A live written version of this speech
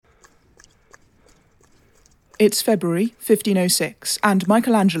It's February 1506, and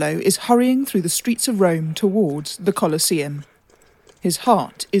Michelangelo is hurrying through the streets of Rome towards the Colosseum. His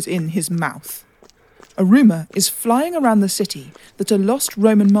heart is in his mouth. A rumour is flying around the city that a lost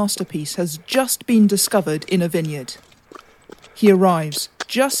Roman masterpiece has just been discovered in a vineyard. He arrives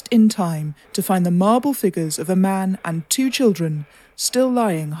just in time to find the marble figures of a man and two children still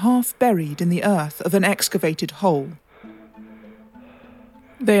lying half buried in the earth of an excavated hole.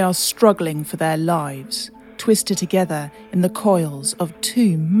 They are struggling for their lives, twisted together in the coils of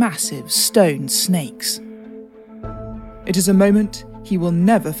two massive stone snakes. It is a moment he will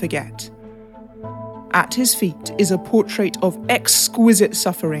never forget. At his feet is a portrait of exquisite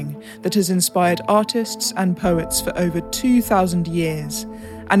suffering that has inspired artists and poets for over 2,000 years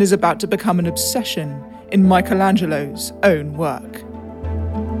and is about to become an obsession in Michelangelo's own work.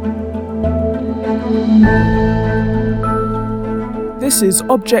 This is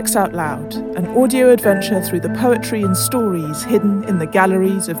Objects Out Loud, an audio adventure through the poetry and stories hidden in the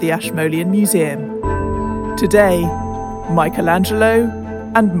galleries of the Ashmolean Museum. Today, Michelangelo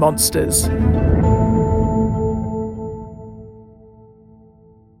and monsters.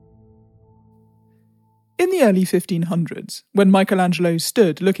 In the early 1500s, when Michelangelo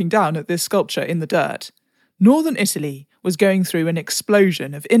stood looking down at this sculpture in the dirt, northern Italy was going through an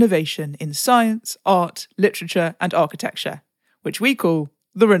explosion of innovation in science, art, literature, and architecture, which we call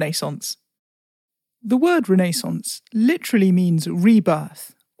the Renaissance. The word Renaissance literally means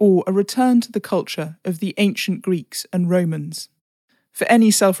rebirth, or a return to the culture of the ancient Greeks and Romans. For any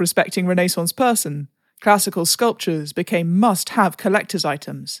self-respecting Renaissance person, classical sculptures became must-have collector's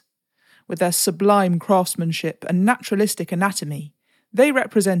items. With their sublime craftsmanship and naturalistic anatomy, they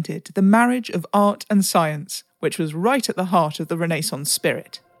represented the marriage of art and science, which was right at the heart of the Renaissance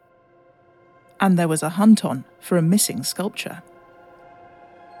spirit. And there was a hunt on for a missing sculpture.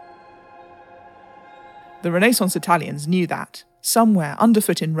 The Renaissance Italians knew that, somewhere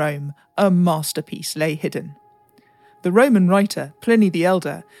underfoot in Rome, a masterpiece lay hidden. The Roman writer Pliny the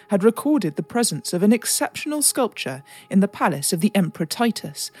Elder had recorded the presence of an exceptional sculpture in the palace of the Emperor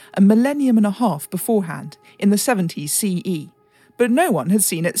Titus a millennium and a half beforehand, in the 70s CE, but no one had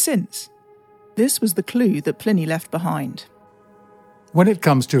seen it since. This was the clue that Pliny left behind. When it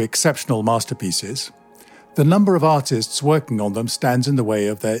comes to exceptional masterpieces, the number of artists working on them stands in the way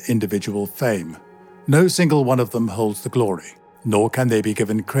of their individual fame. No single one of them holds the glory, nor can they be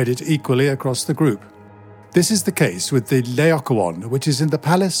given credit equally across the group. This is the case with the Laocoon, which is in the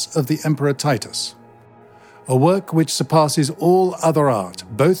palace of the Emperor Titus, a work which surpasses all other art,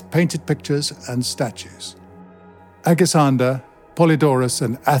 both painted pictures and statues. Agasander, Polydorus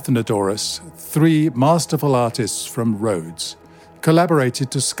and Athenodorus, three masterful artists from Rhodes,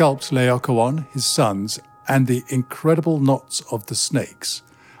 collaborated to sculpt Laocoon, his sons, and the incredible knots of the snakes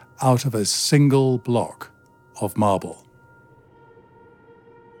out of a single block of marble.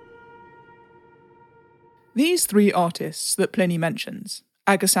 These three artists that Pliny mentions,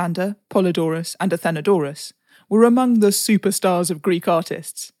 Agasander, Polydorus, and Athenodorus, were among the superstars of Greek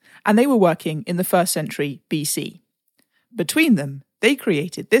artists, and they were working in the 1st century BC. Between them, they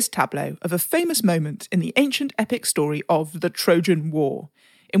created this tableau of a famous moment in the ancient epic story of the Trojan War,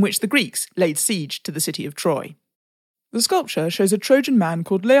 in which the Greeks laid siege to the city of Troy. The sculpture shows a Trojan man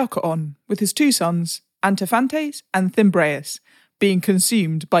called Laocoon with his two sons, Antiphantes and Thymbraeus, being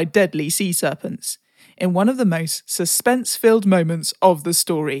consumed by deadly sea serpents, in one of the most suspense-filled moments of the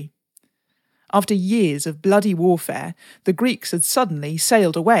story. After years of bloody warfare, the Greeks had suddenly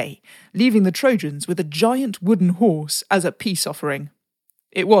sailed away, leaving the Trojans with a giant wooden horse as a peace offering.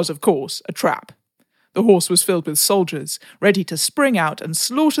 It was, of course, a trap. The horse was filled with soldiers, ready to spring out and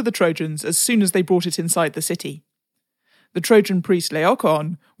slaughter the Trojans as soon as they brought it inside the city. The Trojan priest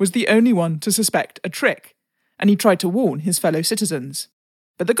Laocoon was the only one to suspect a trick, and he tried to warn his fellow citizens.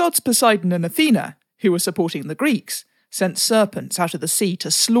 But the gods Poseidon and Athena, who were supporting the Greeks, sent serpents out of the sea to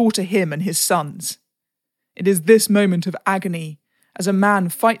slaughter him and his sons. It is this moment of agony, as a man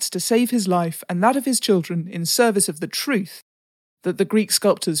fights to save his life and that of his children in service of the truth, that the Greek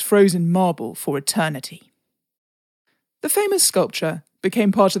sculptors froze in marble for eternity. The famous sculpture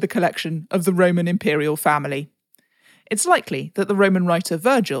became part of the collection of the Roman imperial family. It's likely that the Roman writer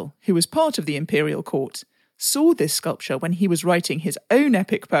Virgil, who was part of the imperial court, saw this sculpture when he was writing his own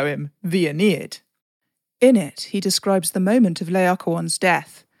epic poem, the Aeneid. In it, he describes the moment of Laocoon's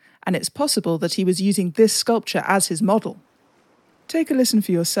death, and it's possible that he was using this sculpture as his model. Take a listen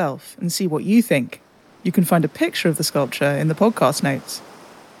for yourself and see what you think. You can find a picture of the sculpture in the podcast notes.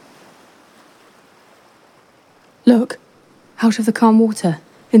 Look, out of the calm water,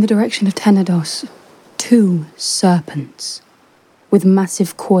 in the direction of Tenedos, 2 serpents. with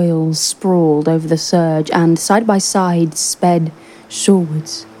massive coils sprawled over the surge and, side by side, sped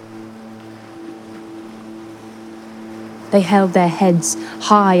shorewards. They held their heads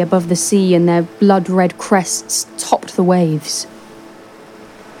high above the sea and their blood-red crests topped the waves.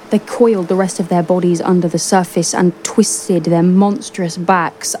 They coiled the rest of their bodies under the surface and twisted their monstrous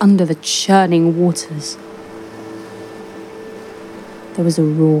backs under the churning waters. There was a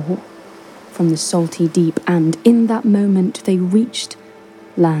roar from the salty deep, and in that moment they reached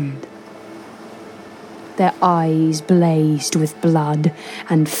land. Their eyes blazed with blood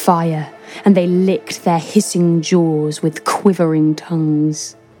and fire, and they licked their hissing jaws with quivering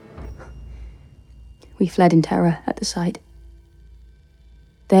tongues. We fled in terror at the sight.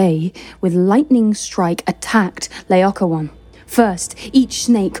 They, with lightning strike, attacked Laocoon. First, each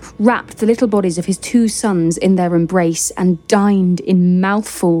snake wrapped the little bodies of his 2 sons in their embrace and dined in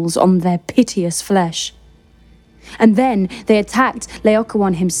mouthfuls on their piteous flesh. And then they attacked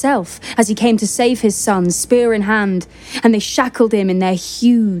Laocoon himself as he came to save his son, spear in hand, and they shackled him in their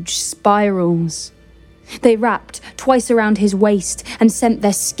huge spirals. They wrapped twice around his waist and sent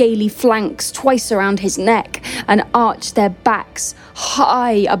their scaly flanks twice around his neck and arched their backs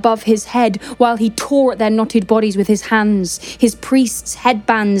high above his head while he tore at their knotted bodies with his hands, his priests'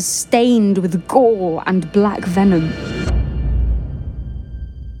 headbands stained with gore and black venom.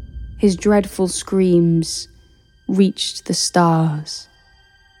 His dreadful screams reached the stars.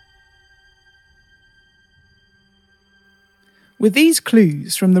 With these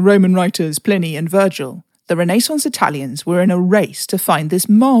clues from the Roman writers Pliny and Virgil, the Renaissance Italians were in a race to find this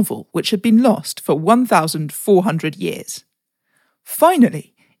marvel which had been lost for 1,400 years.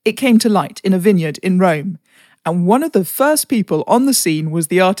 Finally, it came to light in a vineyard in Rome, and one of the first people on the scene was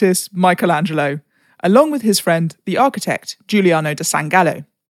the artist Michelangelo, along with his friend, the architect Giuliano da San Gallo.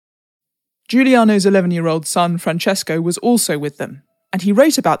 Giuliano's 11-year-old son Francesco was also with them, and he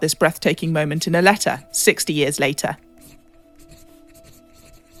wrote about this breathtaking moment in a letter 60 years later.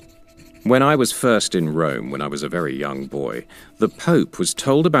 When I was first in Rome, when I was a very young boy, the Pope was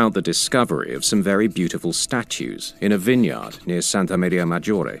told about the discovery of some very beautiful statues in a vineyard near Santa Maria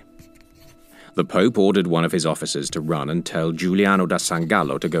Maggiore. The Pope ordered one of his officers to run and tell Giuliano da San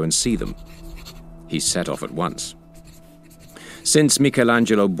Gallo to go and see them. He set off at once. Since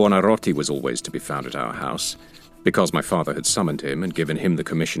Michelangelo Buonarroti was always to be found at our house, because my father had summoned him and given him the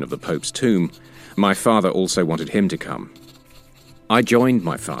commission of the Pope's tomb, my father also wanted him to come. I joined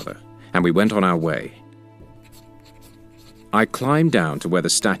my father, and we went on our way. I climbed down to where the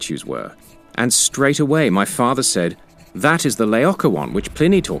statues were, and straight away my father said, "That is the Laocoon which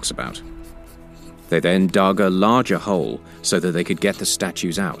Pliny talks about." They then dug a larger hole so that they could get the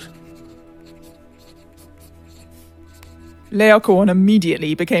statues out. Laocoon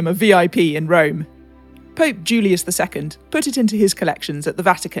immediately became a VIP in Rome. Pope Julius II put it into his collections at the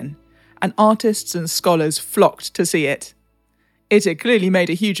Vatican, and artists and scholars flocked to see it. It had clearly made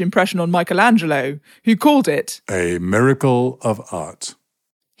a huge impression on Michelangelo, who called it a miracle of art.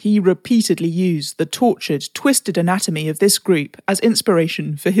 He repeatedly used the tortured, twisted anatomy of this group as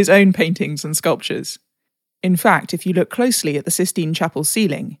inspiration for his own paintings and sculptures. In fact, if you look closely at the Sistine Chapel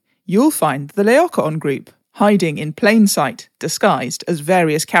ceiling, you'll find the Laocoon group hiding in plain sight, disguised as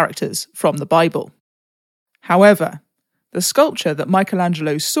various characters from the Bible. However, the sculpture that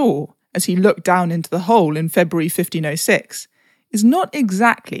Michelangelo saw as he looked down into the hole in February 1506 is not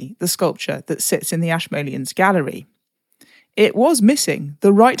exactly the sculpture that sits in the Ashmoleans gallery. It was missing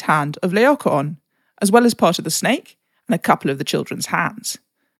the right hand of Laocoon, as well as part of the snake and a couple of the children's hands.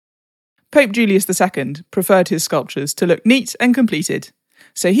 Pope Julius II preferred his sculptures to look neat and completed,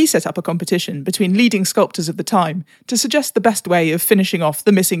 so he set up a competition between leading sculptors of the time to suggest the best way of finishing off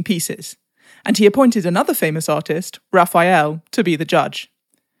the missing pieces, and he appointed another famous artist, Raphael, to be the judge.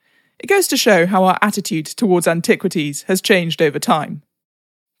 It goes to show how our attitude towards antiquities has changed over time.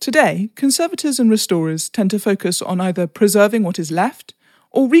 Today, conservators and restorers tend to focus on either preserving what is left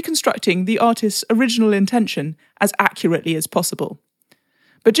or reconstructing the artist's original intention as accurately as possible.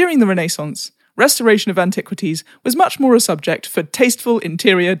 But during the Renaissance, restoration of antiquities was much more a subject for tasteful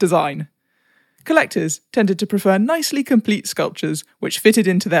interior design. Collectors tended to prefer nicely complete sculptures which fitted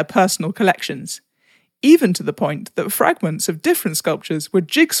into their personal collections, even to the point that fragments of different sculptures were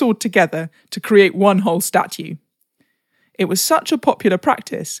jigsawed together to create one whole statue. It was such a popular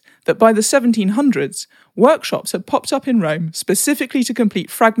practice that by the 1700s, workshops had popped up in Rome specifically to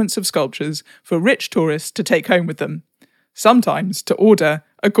complete fragments of sculptures for rich tourists to take home with them, sometimes to order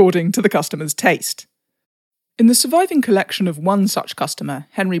according to the customer's taste. In the surviving collection of one such customer,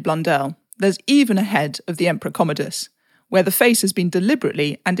 Henry Blundell, there's even a head of the Emperor Commodus, where the face has been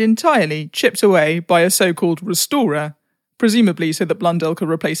deliberately and entirely chipped away by a so-called restorer, presumably so that Blundell could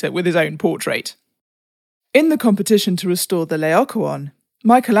replace it with his own portrait. In the competition to restore the Laocoon,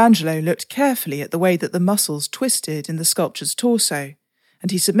 Michelangelo looked carefully at the way that the muscles twisted in the sculpture's torso, and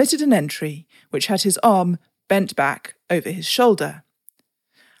he submitted an entry which had his arm bent back over his shoulder.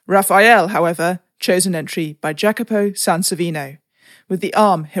 Raphael, however, chose an entry by Jacopo Sansovino, with the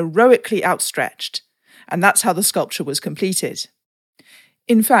arm heroically outstretched, and that's how the sculpture was completed.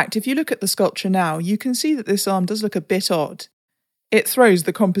 In fact, if you look at the sculpture now, you can see that this arm does look a bit odd. It throws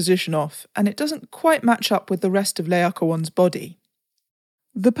the composition off, and it doesn't quite match up with the rest of Laocoon's body.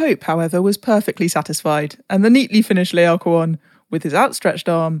 The Pope, however, was perfectly satisfied, and the neatly finished Laocoon, with his outstretched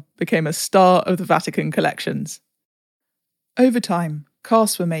arm, became a star of the Vatican collections. Over time,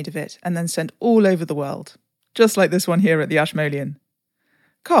 casts were made of it and then sent all over the world, just like this one here at the Ashmolean.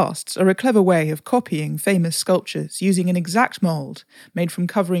 Casts are a clever way of copying famous sculptures using an exact mould made from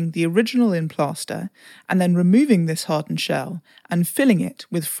covering the original in plaster and then removing this hardened shell and filling it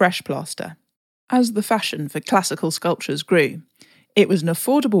with fresh plaster. As the fashion for classical sculptures grew, it was an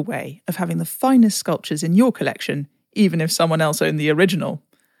affordable way of having the finest sculptures in your collection, even if someone else owned the original.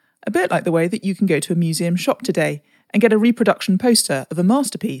 A bit like the way that you can go to a museum shop today and get a reproduction poster of a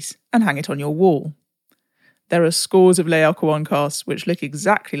masterpiece and hang it on your wall. There are scores of Laocoon casts which look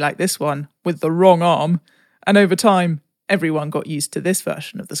exactly like this one, with the wrong arm, and over time, everyone got used to this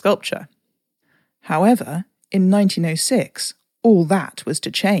version of the sculpture. However, in 1906, all that was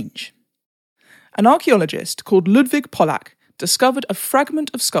to change. An archaeologist called Ludwig Pollack discovered a fragment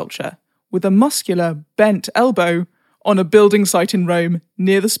of sculpture with a muscular, bent elbow on a building site in Rome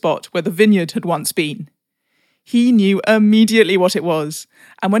near the spot where the vineyard had once been. He knew immediately what it was,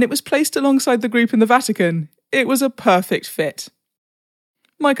 and when it was placed alongside the group in the Vatican, it was a perfect fit.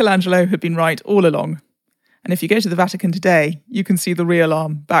 Michelangelo had been right all along, and if you go to the Vatican today, you can see the real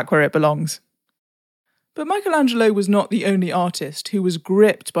arm back where it belongs. But Michelangelo was not the only artist who was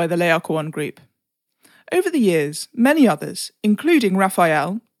gripped by the Laocoon group. Over the years, many others, including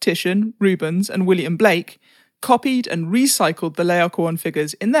Raphael, Titian, Rubens, and William Blake, copied and recycled the Laocoon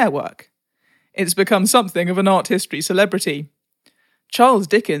figures in their work. It's become something of an art history celebrity. Charles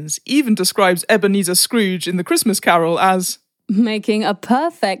Dickens even describes Ebenezer Scrooge in The Christmas Carol as making a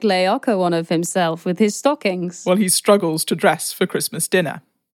perfect Laocoon of himself with his stockings, while he struggles to dress for Christmas dinner.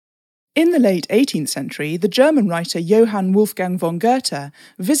 In the late 18th century, the German writer Johann Wolfgang von Goethe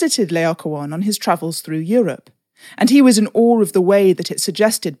visited Laocoon on his travels through Europe, and he was in awe of the way that it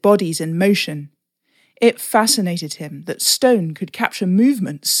suggested bodies in motion. It fascinated him that stone could capture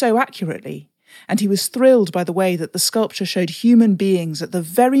movement so accurately, and he was thrilled by the way that the sculpture showed human beings at the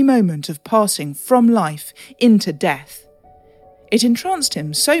very moment of passing from life into death. It entranced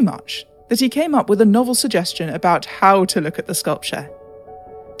him so much that he came up with a novel suggestion about how to look at the sculpture.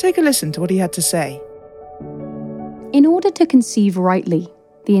 Take a listen to what he had to say. In order to conceive rightly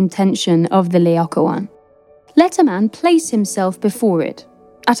the intention of the Laocoon, let a man place himself before it,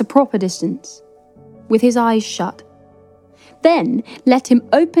 at a proper distance, with his eyes shut. Then let him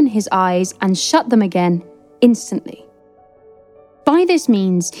open his eyes and shut them again instantly. By this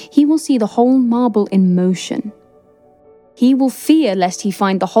means, he will see the whole marble in motion. He will fear lest he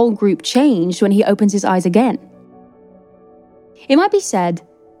find the whole group changed when he opens his eyes again. It might be said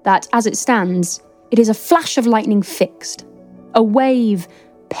that, as it stands, it is a flash of lightning fixed, a wave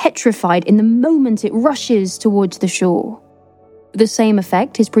petrified in the moment it rushes towards the shore. The same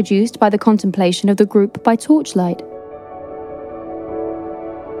effect is produced by the contemplation of the group by torchlight.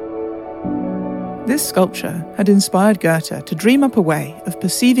 This sculpture had inspired Goethe to dream up a way of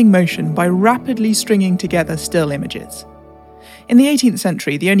perceiving motion by rapidly stringing together still images. In the 18th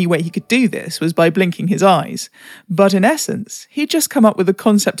century, the only way he could do this was by blinking his eyes, but in essence, he'd just come up with the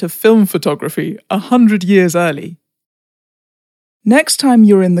concept of film photography 100 years early. Next time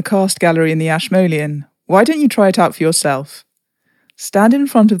you're in the cast gallery in the Ashmolean, why don't you try it out for yourself? Stand in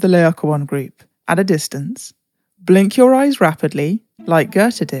front of the Laocoon group, at a distance, blink your eyes rapidly, like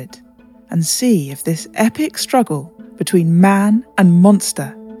Goethe did, and see if this epic struggle between man and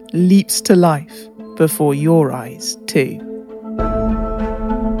monster leaps to life before your eyes too.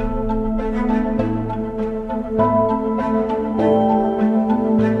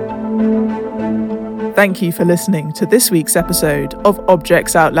 Thank you for listening to this week's episode of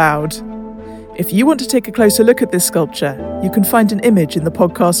Objects Out Loud. If you want to take a closer look at this sculpture, you can find an image in the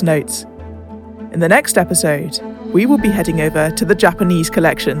podcast notes. In the next episode, we will be heading over to the Japanese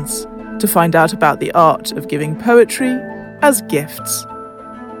collections to find out about the art of giving poetry as gifts.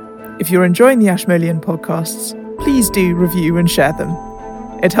 If you're enjoying the Ashmolean podcasts, please do review and share them.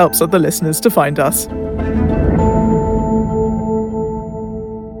 It helps other listeners to find us.